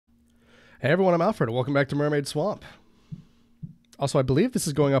Hey everyone, I'm Alfred. Welcome back to Mermaid Swamp. Also, I believe this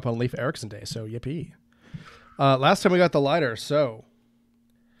is going up on Leif Erikson Day, so yippee. Last time we got the lighter, so...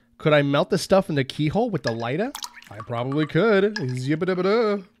 Could I melt this stuff in the keyhole with the lighter? I probably could.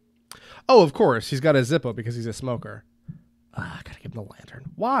 Zippity-bada. Oh, of course. He's got a Zippo because he's a smoker. I gotta give him the lantern.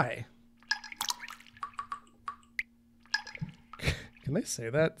 Why? Can they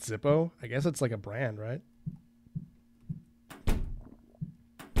say that? Zippo? I guess it's like a brand, right?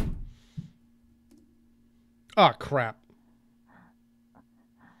 Oh, crap.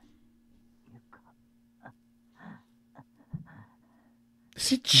 Is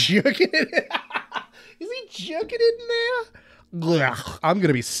he jerking it? Is he jerking it in there? Ugh, I'm going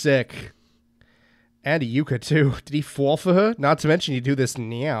to be sick. And Yuka, too. Did he fall for her? Not to mention you do this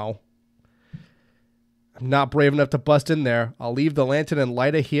now. I'm not brave enough to bust in there. I'll leave the lantern and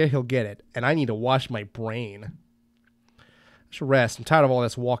lighter here. He'll get it. And I need to wash my brain. I should rest. I'm tired of all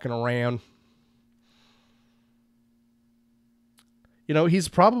this walking around. You know, he's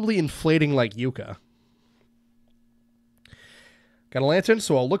probably inflating like Yuka. Got a lantern,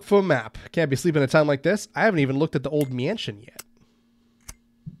 so I'll look for a map. Can't be sleeping at a time like this. I haven't even looked at the old mansion yet.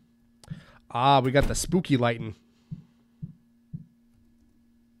 Ah, we got the spooky lighting.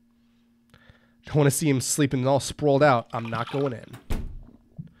 Don't want to see him sleeping all sprawled out. I'm not going in.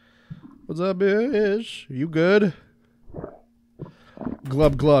 What's up, bitch? Are you good?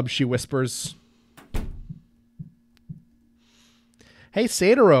 Glub, glub, she whispers. Hey,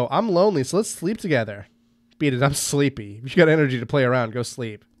 Sadero, I'm lonely, so let's sleep together. Beat it, I'm sleepy. If you got energy to play around, go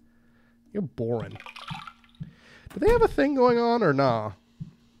sleep. You're boring. Do they have a thing going on or nah?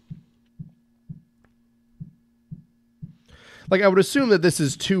 Like, I would assume that this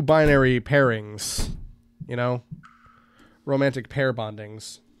is two binary pairings. You know? Romantic pair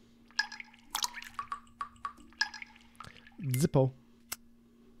bondings. Zippo.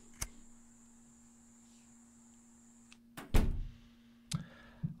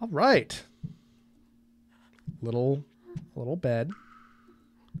 All right. Little bed.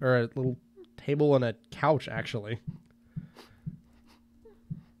 Or a little table and a couch, actually.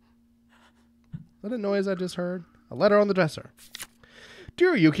 Is that a noise I just heard? A letter on the dresser.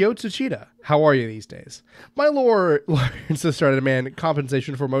 Dear Yukio Tsuchida, how are you these days? My lawyer insisted I demand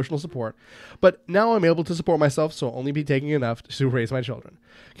compensation for emotional support, but now I'm able to support myself, so I'll only be taking enough to raise my children.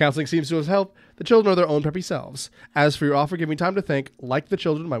 Counseling seems to have helped. The children are their own peppy selves. As for your offer, give me time to think. Like the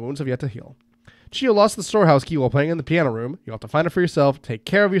children, my wounds have yet to heal. Chio lost the storehouse key while playing in the piano room. You'll have to find it for yourself. Take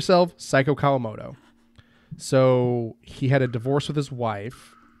care of yourself. Psycho Kawamoto. So he had a divorce with his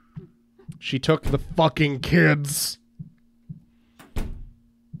wife. She took the fucking kids. Okay.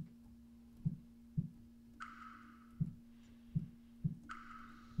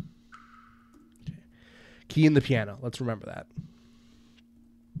 Key in the piano. Let's remember that.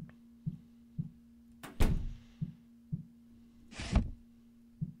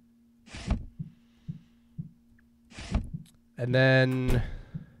 And then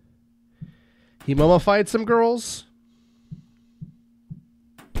he mummified some girls.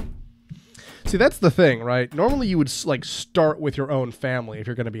 See, that's the thing, right? Normally you would like start with your own family if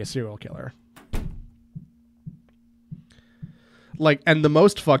you're going to be a serial killer. Like, and the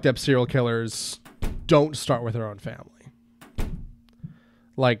most fucked up serial killers don't start with their own family.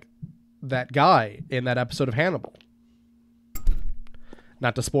 Like that guy in that episode of Hannibal.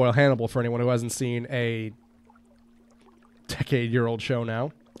 Not to spoil Hannibal for anyone who hasn't seen a decade-year-old show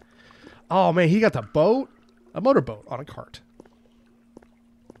now. Oh, man, he got the boat. A motorboat on a cart.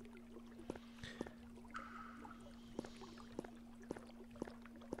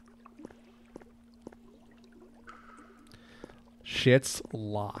 Shit's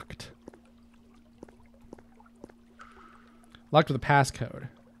locked. Locked with a passcode.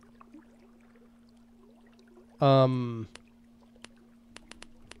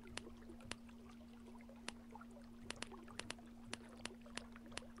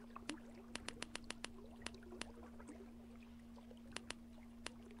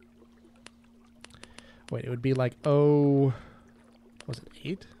 Wait, it would be like, was it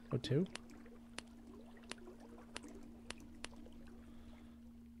 8? 02?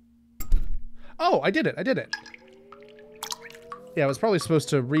 Oh, I did it. Yeah, I was probably supposed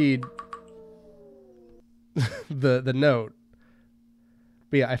to read the note.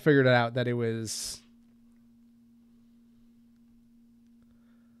 But yeah, I figured it out that it was...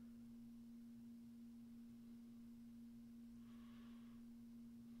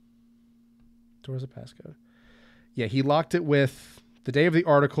 Doors of passcode. Yeah, he locked it with... The day of the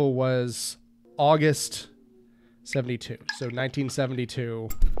article was August 72. So 1972...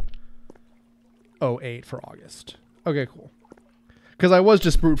 08 for August. Okay, cool. Because I was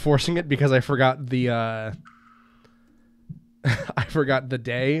just brute forcing it because I forgot the I forgot the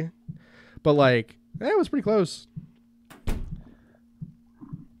day. But like, it was pretty close.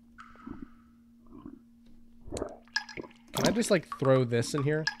 Can I just like throw this in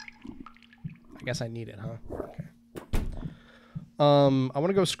here? I guess I need it, huh? Okay. I want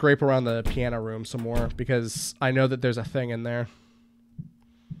to go scrape around the piano room some more because I know that there's a thing in there.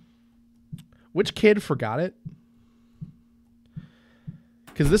 Which kid forgot it?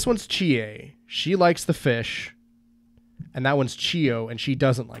 Because this one's Chie. She likes the fish. And that one's Chio, and she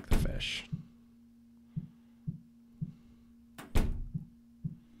doesn't like the fish.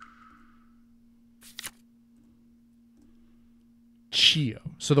 Chio.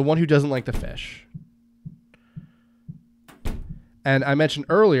 So the one who doesn't like the fish. And I mentioned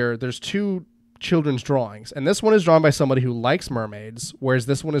earlier, there's two children's drawings. And this one is drawn by somebody who likes mermaids, whereas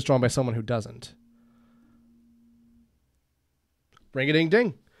this one is drawn by someone who doesn't.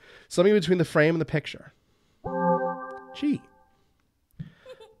 Ring-a-ding-ding. Something between the frame and the picture. Gee.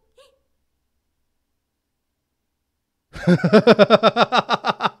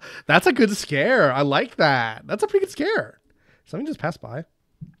 That's a good scare. I like that. That's a pretty good scare. Something just passed by.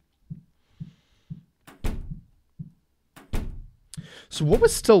 So what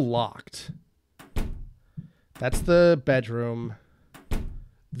was still locked? That's the bedroom.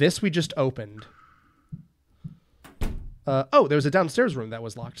 This we just opened. Oh, there was a downstairs room that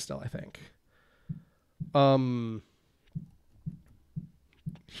was locked still, I think.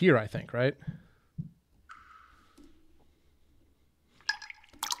 Here, I think, right?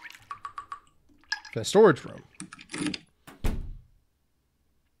 The storage room.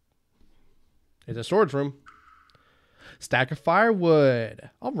 It's a storage room. Stack of firewood.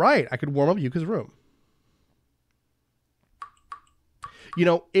 All right, I could warm up Yuka's room. You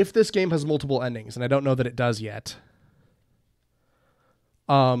know, if this game has multiple endings, and I don't know that it does yet,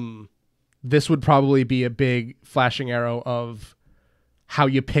 this would probably be a big flashing arrow of how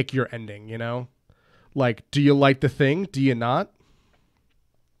you pick your ending, you know? Like, do you like the thing? Do you not?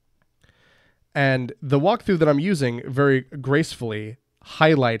 And the walkthrough that I'm using very gracefully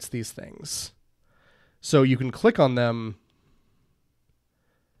highlights these things. So you can click on them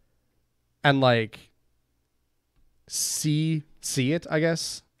and like see it, I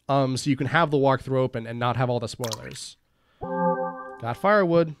guess. So you can have the walkthrough open and not have all the spoilers. Got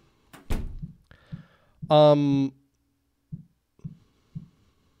firewood.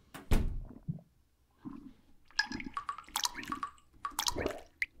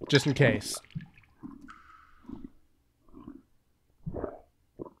 Just in case.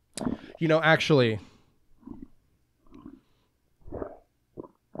 You know, actually,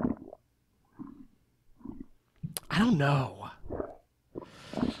 I don't know.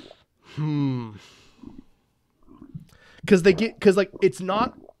 Because like it's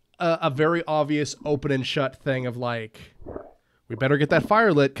not a very obvious open and shut thing of like, we better get that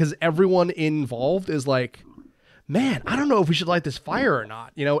fire lit, because everyone involved is like, man, I don't know if we should light this fire or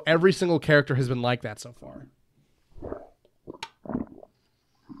not. You know, every single character has been like that so far.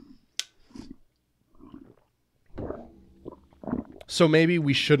 So maybe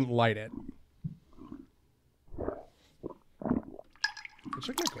we shouldn't light it.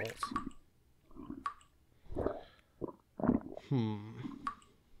 Check my goals.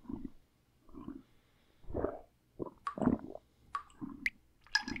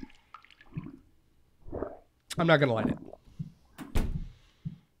 I'm not gonna light it.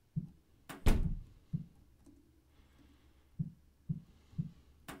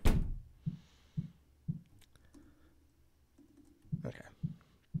 Okay.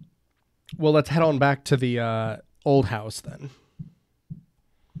 Well, let's head on back to the old house then.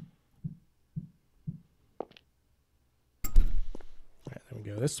 All right, then we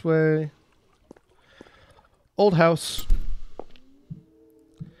go this way. Old house.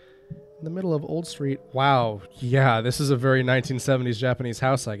 In the middle of Old Street. Wow. Yeah, this is a very 1970s Japanese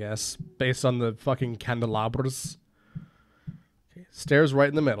house, I guess. Based on the fucking candelabras. Okay, stairs right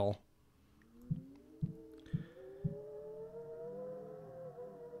in the middle.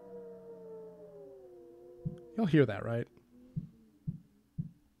 You'll hear that, right?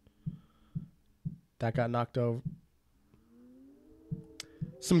 That got knocked over.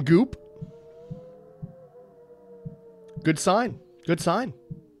 Some goop. Good sign. Good sign.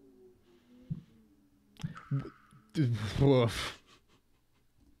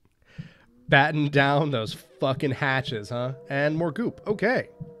 Batten down those fucking hatches, huh? And more goop. Okay.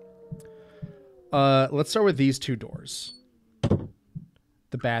 Let's start with these two doors.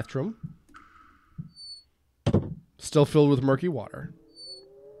 The bathroom. Still filled with murky water.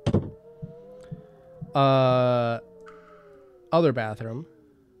 other bathroom.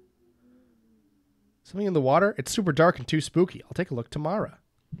 Something in the water? It's super dark and too spooky. I'll take a look tomorrow.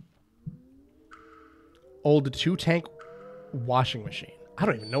 Old 2-tank washing machine. I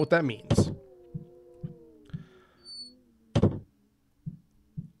don't even know what that means.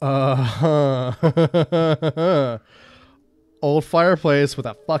 Old fireplace with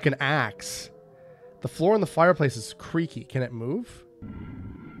a fucking axe. The floor in the fireplace is creaky. Can it move?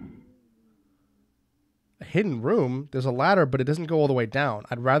 A hidden room? There's a ladder, but it doesn't go all the way down.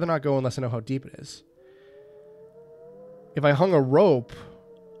 I'd rather not go unless I know how deep it is. If I hung a rope,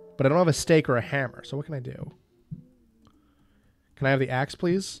 but I don't have a stake or a hammer, so what can I do? Can I have the axe,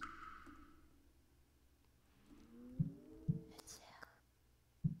 please?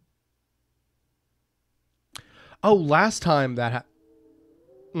 Oh, last time that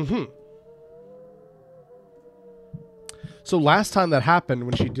So last time that happened,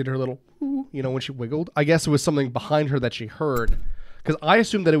 when she did her little, you know, when she wiggled, I guess it was something behind her that she heard. Because I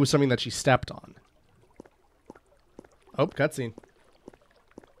assumed that it was something that she stepped on. Oh, cutscene.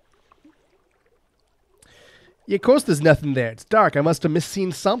 Yeah, of course there's nothing there. It's dark. I must have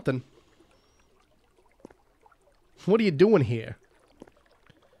misseen something. What are you doing here?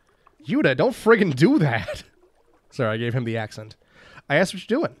 Yuta, don't friggin' do that. Sorry, I gave him the accent. I asked what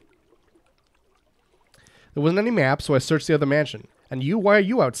you're doing. There wasn't any map, so I searched the other mansion. And you, why are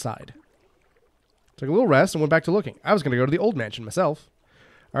you outside? Took a little rest and went back to looking. I was going to go to the old mansion myself.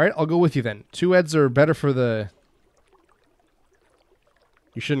 Alright, I'll go with you then. 2 heads are better for the...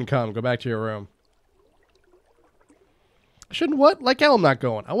 You shouldn't come. Go back to your room. Shouldn't what? Like hell I'm not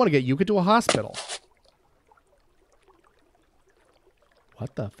going. I want to get Yuka to a hospital.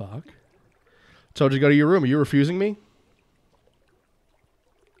 What the fuck? Told you to go to your room. Are you refusing me?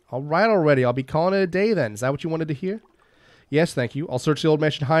 Alright already. I'll be calling it a day then. Is that what you wanted to hear? Yes, thank you. I'll search the old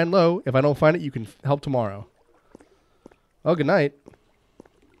mansion high and low. If I don't find it, you can help tomorrow. Oh, good night.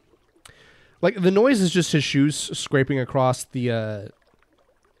 Like, the noise is just his shoes scraping across the,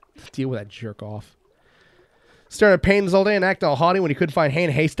 Deal with that jerk off. Staring at paintings all day and acting all haughty when he couldn't find hay in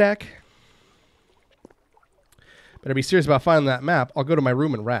a haystack. Better be serious about finding that map. I'll go to my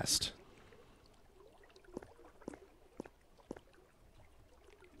room and rest.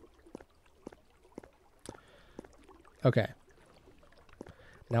 Okay.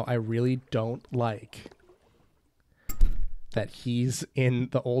 Now, I really don't like that he's in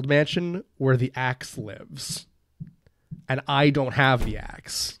the old mansion where the axe lives. And I don't have the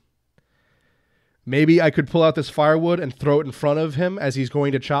axe. Maybe I could pull out this firewood and throw it in front of him as he's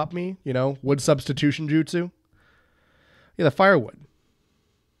going to chop me. You know, wood substitution jutsu. Yeah, the firewood.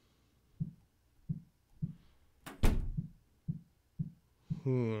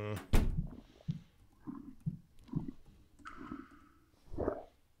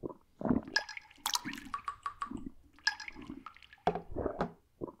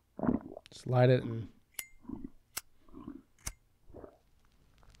 Slide it and...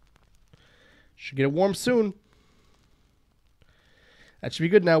 Should get it warm soon. That should be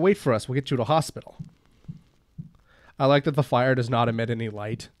good now. Wait for us. We'll get you to a hospital. I like that the fire does not emit any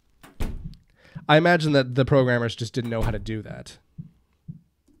light. I imagine that the programmers just didn't know how to do that.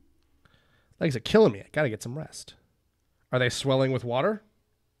 Legs are killing me. I gotta get some rest. Are they swelling with water?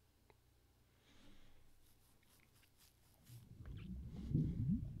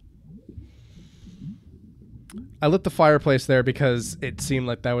 I lit the fireplace there because it seemed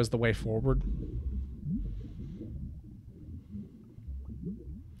like that was the way forward.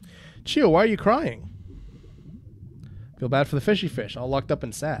 Chio, why are you crying? Feel bad for the fishy fish, all locked up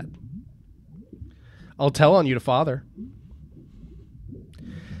and sad. I'll tell on you to father.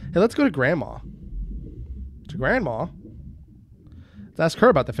 Hey, let's go to Grandma. To Grandma? Let's ask her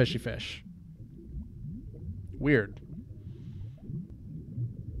about the fishy fish. Weird.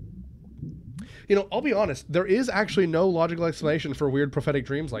 You know, I'll be honest, there is actually no logical explanation for weird prophetic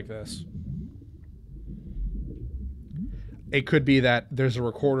dreams like this. It could be that there's a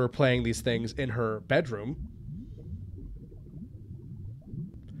recorder playing these things in her bedroom.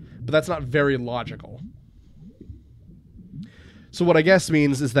 But that's not very logical. So what I guess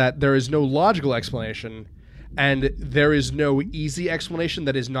means is that there is no logical explanation, and there is no easy explanation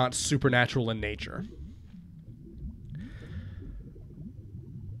that is not supernatural in nature.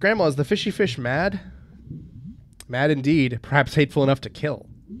 Grandma, is the fishy fish mad? Mad indeed, perhaps hateful enough to kill.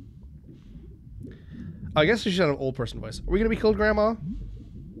 I guess she should have an old person voice. Are we going to be killed, Grandma?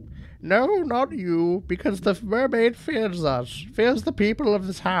 No, not you, because the mermaid fears us, fears the people of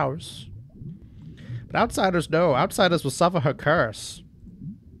this house. But outsiders, no. Outsiders will suffer her curse.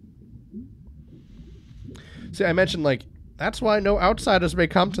 See, I mentioned, like, that's why no outsiders may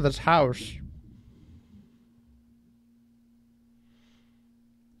come to this house.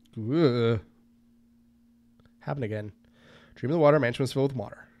 Ugh. Happened again. Dream of the water. Mansion was filled with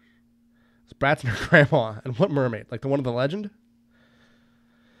water. It's Bratz and her grandma. And what mermaid? Like the one of the legend?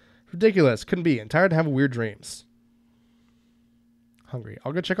 Ridiculous. Couldn't be. I'm tired of having weird dreams. Hungry.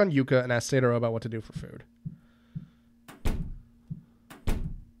 I'll go check on Yuka and ask Sadaro about what to do for food.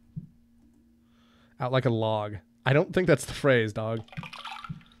 Out like a log. I don't think that's the phrase, dog.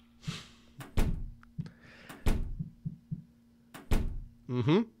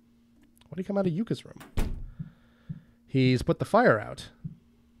 Mm-hmm. Why did he come out of Yuka's room? He's put the fire out.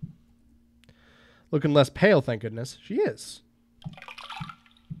 Looking less pale, thank goodness. She is.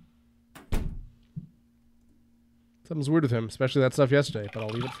 Something's weird with him, especially that stuff yesterday, but I'll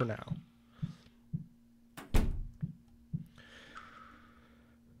leave it for now.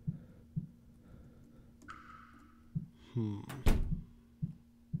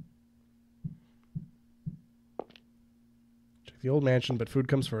 Check the old mansion, but food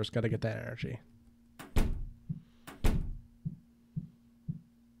comes first. Gotta get that energy.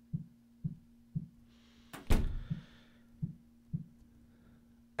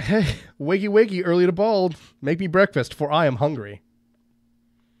 Hey, wakey wakey, early to bald. Make me breakfast, for I am hungry.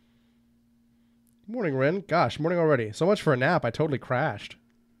 Morning, Rin. Gosh, morning already. So much for a nap. I totally crashed.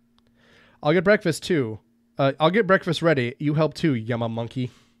 I'll get breakfast too. I'll get breakfast ready. You help too, Yama monkey.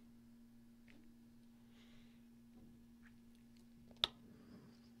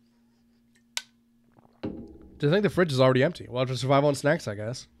 Do you think the fridge is already empty? Well, to survive on snacks, I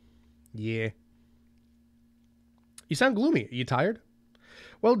guess. Yeah. You sound gloomy. Are you tired?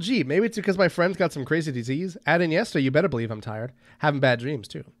 Well, gee, maybe it's because my friend's got some crazy disease. Add in yesterday, you better believe I'm tired. Having bad dreams,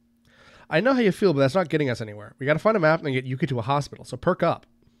 too. I know how you feel, but that's not getting us anywhere. We gotta find a map and get Yuka to a hospital, so perk up.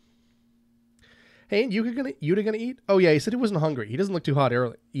 Hey, ain't Yuta gonna eat? Oh, yeah, he said he wasn't hungry. He doesn't look too hot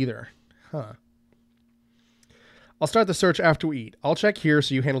early either. Huh. I'll start the search after we eat. I'll check here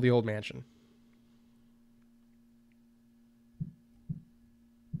so you handle the old mansion.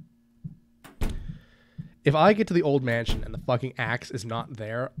 If I get to the old mansion and the fucking axe is not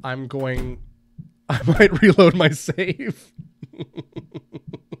there, I might reload my save.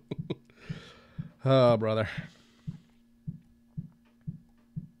 Oh, brother.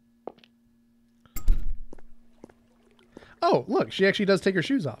 Oh, look, she actually does take her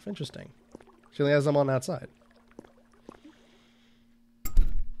shoes off. Interesting. She only has them on outside.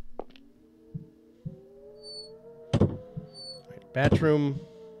 Right, bathroom.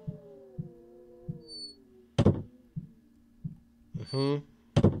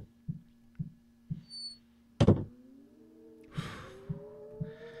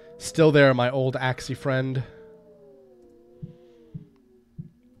 Still there, my old axie friend.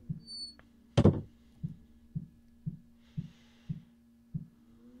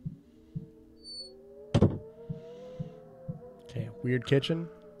 Okay, weird kitchen.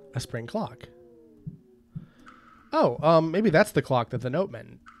 A spring clock. Oh, maybe that's the clock that the note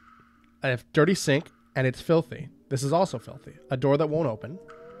meant. A dirty sink, and it's filthy. This is also filthy. A door that won't open.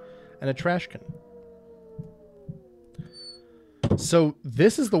 And a trash can. So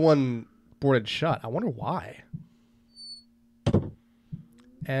this is the one boarded shut. I wonder why.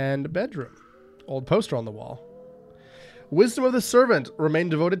 And a bedroom. Old poster on the wall. Wisdom of the servant. Remain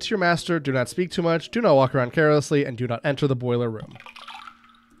devoted to your master. Do not speak too much. Do not walk around carelessly. And do not enter the boiler room.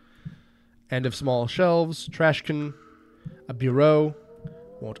 End of small shelves. Trash can. A bureau.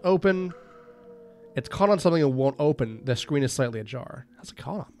 Won't open. It's caught on something that won't open. The screen is slightly ajar. How's it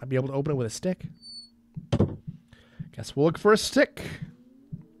caught on? Might be able to open it with a stick. Guess we'll look for a stick.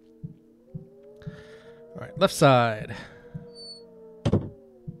 Alright, left side.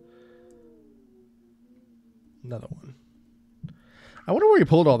 Another one. I wonder where you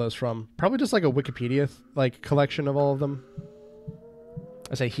pulled all those from. Probably just like a Wikipedia collection of all of them.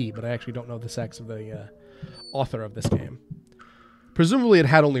 I say he, but I actually don't know the sex of the author of this game. Presumably it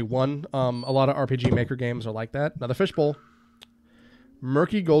had only one. A lot of RPG Maker games are like that. Another fishbowl.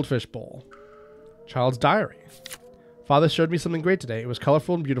 Murky goldfish bowl. Child's diary. Father showed me something great today. It was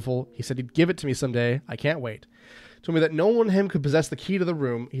colorful and beautiful. He said he'd give it to me someday. I can't wait. Told me that no one him could possess the key to the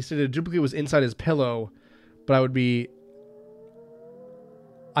room. He said a duplicate was inside his pillow, but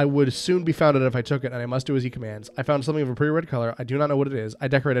I would soon be found out if I took it, and I must do as he commands. I found something of a pretty red color. I do not know what it is. I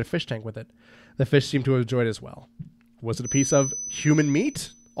decorated a fish tank with it. The fish seemed to have enjoyed it as well. Was it a piece of human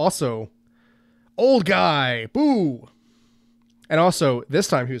meat? Also, old guy. Boo. And also, this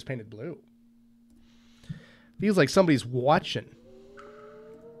time he was painted blue. Feels like somebody's watching.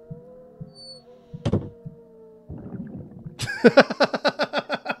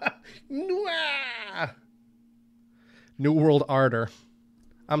 New World Ardor.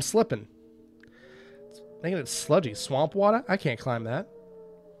 I'm slipping. It's making it sludgy. Swamp water? I can't climb that.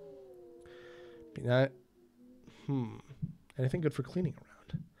 Anything good for cleaning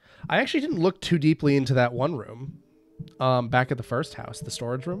around? I actually didn't look too deeply into that one room. Back at the first house, the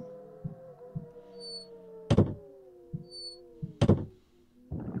storage room.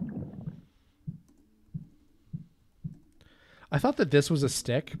 I thought that this was a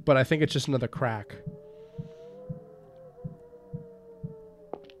stick, but I think it's just another crack.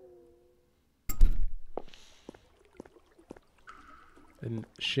 And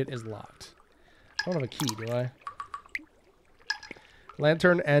shit is locked. I don't have a key, do I?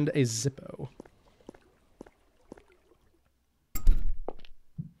 Lantern and a Zippo.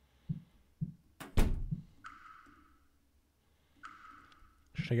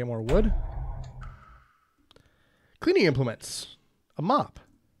 Should I get more wood? Cleaning implements. A mop.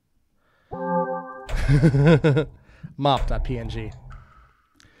 Mop.png.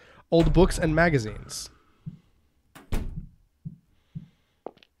 Old books and magazines.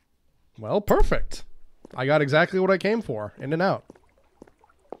 Well, perfect. I got exactly what I came for. In and out.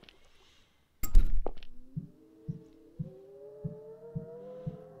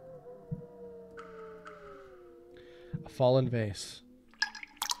 A fallen vase.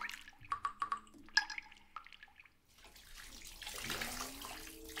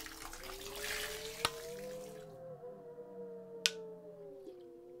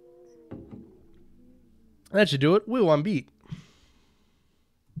 That should do it. Woo on beat.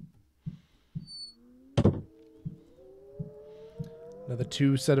 Another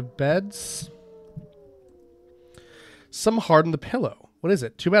 2 set of beds. Some hardened the pillow. What is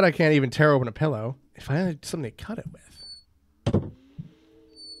it? Too bad I can't even tear open a pillow. If I had something to cut it with.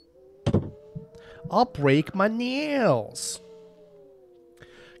 I'll break my nails.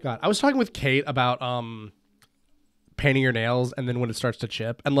 God, I was talking with Kate about painting your nails and then when it starts to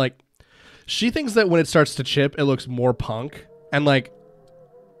chip. And like, she thinks that when it starts to chip, it looks more punk. And like,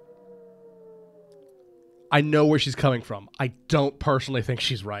 I know where she's coming from. I don't personally think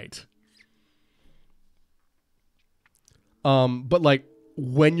she's right. But like,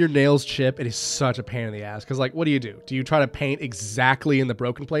 when your nails chip, it is such a pain in the ass. Because like, what do? Do you try to paint exactly in the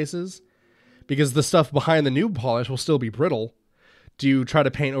broken places? Because the stuff behind the new polish will still be brittle. Do you try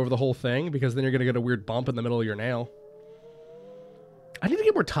to paint over the whole thing? Because then you're going to get a weird bump in the middle of your nail. I need to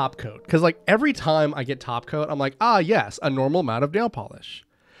get more top coat. Because like, every time I get top coat, I'm like, ah, yes, a normal amount of nail polish.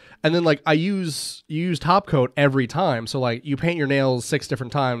 And then like, you use top coat every time. So like, you paint your nails 6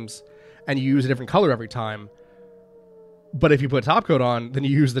 different times and you use a different color every time. But if you put top coat on, then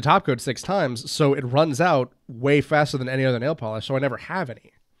you use the top coat 6 times. So it runs out way faster than any other nail polish. So I never have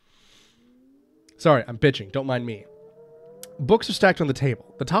any. Sorry, I'm bitching. Don't mind me. Books are stacked on the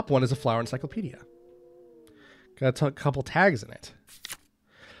table. The top one is a flower encyclopedia. Got a couple tags in it.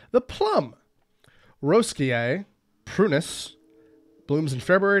 The plum. Rosciae prunus blooms in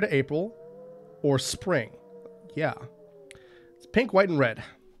February to April or spring. Yeah. It's pink, white, and red.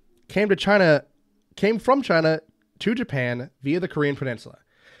 Came from China to Japan via the Korean peninsula.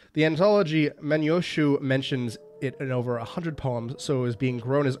 The anthology Menyoshu mentions it in over 100 poems, so it was being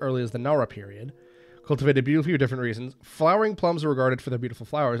grown as early as the Nara period. Cultivated beautifully for different reasons. Flowering plums are regarded for their beautiful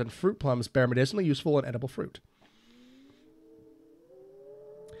flowers, and fruit plums bear medicinally useful and edible fruit.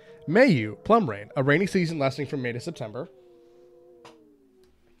 Mayu, plum rain, a rainy season lasting from May to September.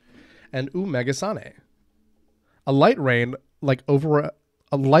 And Umegasane, a light rain like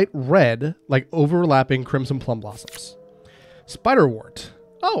a light red like overlapping crimson plum blossoms. Spiderwort.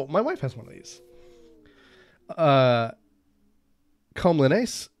 Oh, my wife has one of these.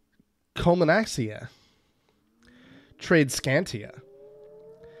 Comlinaceae. Trade scantia.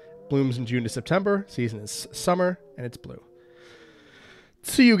 Blooms in June to September. Season is summer, and it's blue.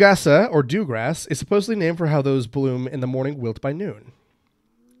 Tsuyugasa, or dewgrass, is supposedly named for how those bloom in the morning, wilt by noon.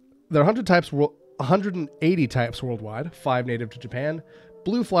 There are 180 types worldwide, 5 native to Japan.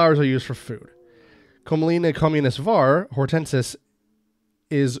 Blue flowers are used for food. Commelina communis var, hortensis,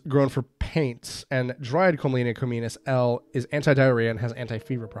 is grown for paints, and dried Commelina communis L is anti-diarrhea and has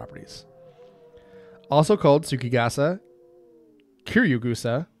anti-fever properties. Also called Tsukigusa,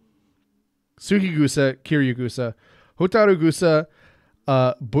 Kiryugusa, Hotarugusa,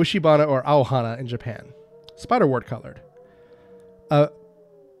 Bushibana or Aohana in Japan. Spiderwort colored. A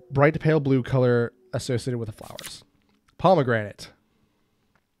bright pale blue color associated with the flowers. Pomegranate.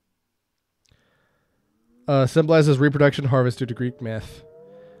 Symbolizes reproduction harvest due to Greek myth.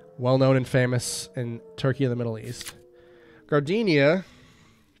 Well known and famous in Turkey and the Middle East. Gardenia.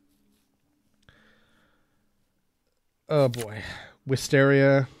 Oh boy.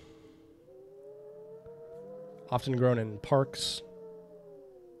 Wisteria. Often grown in parks.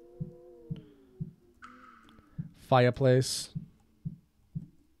 Fireplace.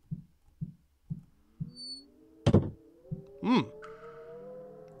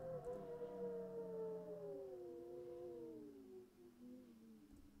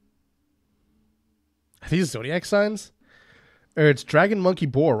 Are these zodiac signs? Or it's dragon, monkey,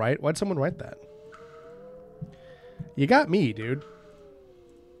 boar, right? Why'd someone write that? You got me, dude.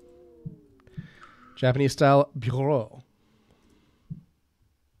 Japanese style bureau.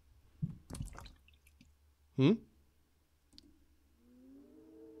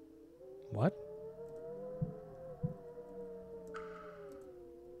 What?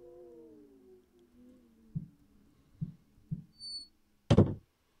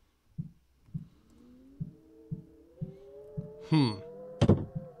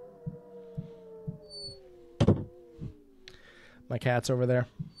 My cat's over there.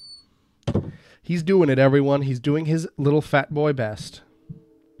 He's doing it, everyone. He's doing his little fat boy best.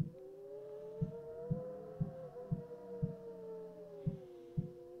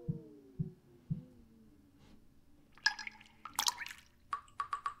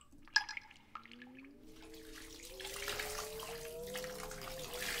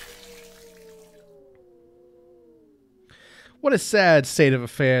 What a sad state of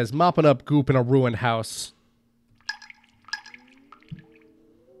affairs, mopping up goop in a ruined house.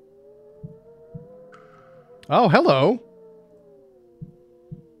 Oh, hello.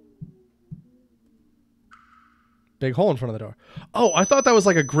 Big hole in front of the door. Oh, I thought that was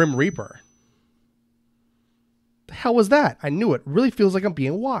like a Grim Reaper. The hell was that? I knew it. Really feels like I'm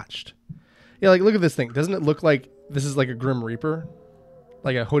being watched. Yeah, like, look at this thing. Doesn't it look like this is like a Grim Reaper?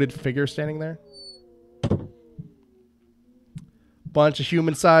 Like a hooded figure standing there? Bunch of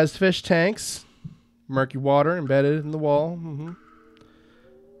human-sized fish tanks. Murky water embedded in the wall.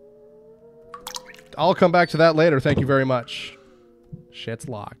 I'll come back to that later. Thank you very much. Shit's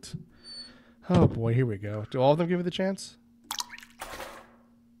locked. Oh boy, here we go. Do all of them give it the chance?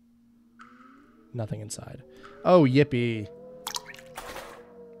 Nothing inside. Oh, yippee.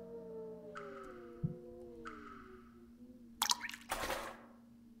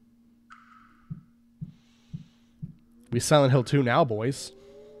 We Silent Hill 2 now, boys.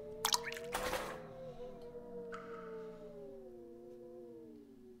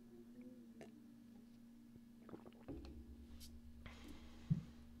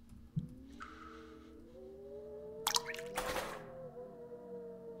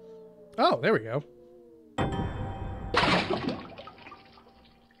 Oh, there we go.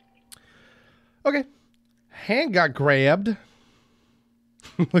 Okay. Hand got grabbed.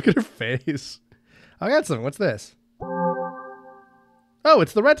 Look at her face. I got something. What's this? Oh,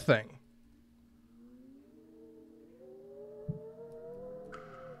 it's the red thing.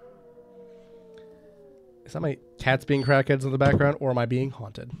 Is that my cats being crackheads in the background, or am I being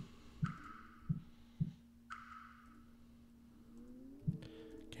haunted?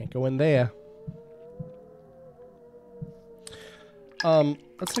 Can't go in there.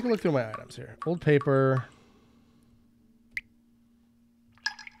 Let's take a look through my items here. Old paper.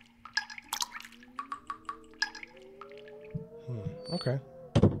 Okay.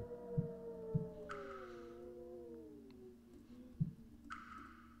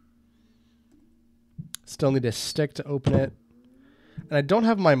 Still need a stick to open it. And I don't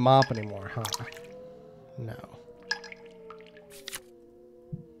have my mop anymore, huh? No.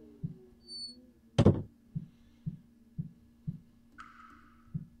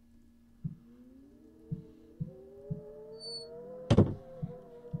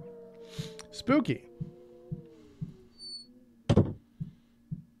 Spooky.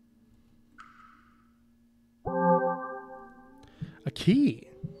 A key.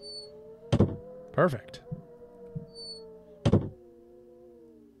 Perfect.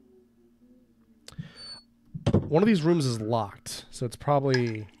 One of these rooms is locked, so it's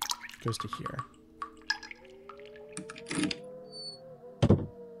probably goes to here.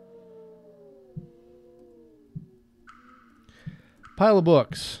 Pile of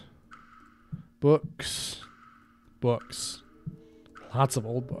books. Books. Books. Lots of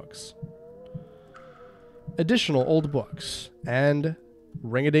old books. Additional old books. And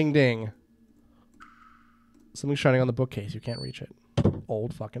ring-a-ding-ding. Something shining on the bookcase. You can't reach it.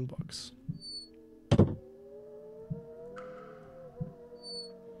 Old fucking books.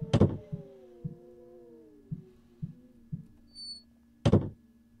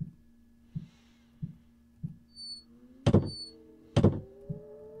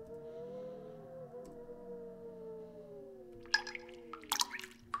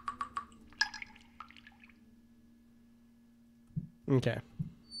 Okay.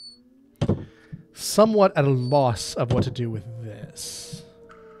 Somewhat at a loss of what to do with this.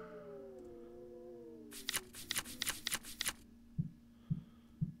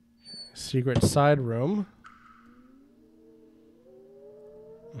 Secret side room.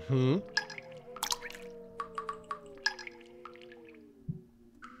 Hmm.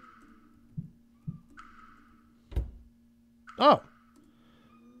 Oh.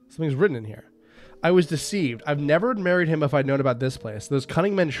 Something's written in here. I was deceived. I've never married him if I'd known about this place. Those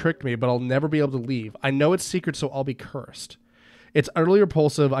cunning men tricked me, but I'll never be able to leave. I know it's secret, so I'll be cursed. It's utterly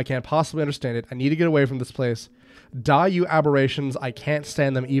repulsive. I can't possibly understand it. I need to get away from this place. Die, you aberrations. I can't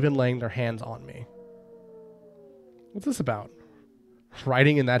stand them even laying their hands on me. What's this about?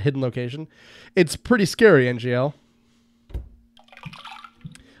 Writing in that hidden location? It's pretty scary, NGL.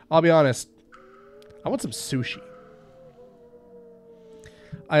 I'll be honest. I want some sushi.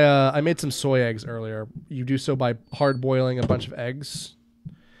 I made some soy eggs earlier. You do so by hard boiling a bunch of eggs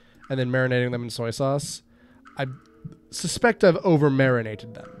and then marinating them in soy sauce. I suspect I've over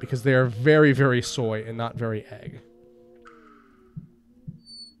marinated them because they are very, very soy and not very egg.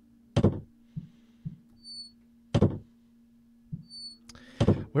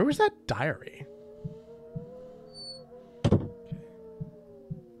 Where was that diary? Okay.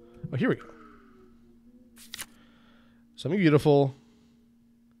 Oh, here we go. Something beautiful.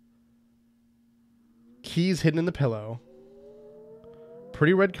 Keys hidden in the pillow.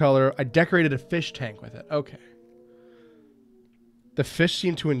 Pretty red color. I decorated a fish tank with it. Okay. The fish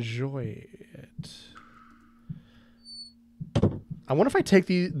seem to enjoy it. I wonder if I take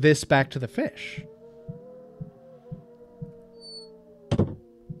this back to the fish.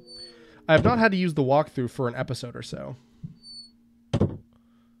 I have not had to use the walkthrough for an episode or so.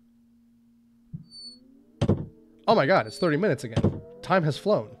 Oh my god, it's 30 minutes again. Time has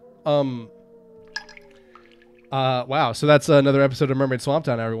flown. Wow, so that's another episode of Mermaid Swamp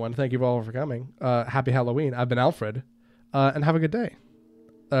Town, everyone. Thank you all for coming. Happy Halloween. I've been Alfred. And have a good day.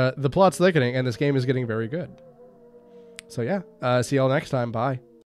 The plot's thickening, and this game is getting very good. So yeah, see y'all next time. Bye.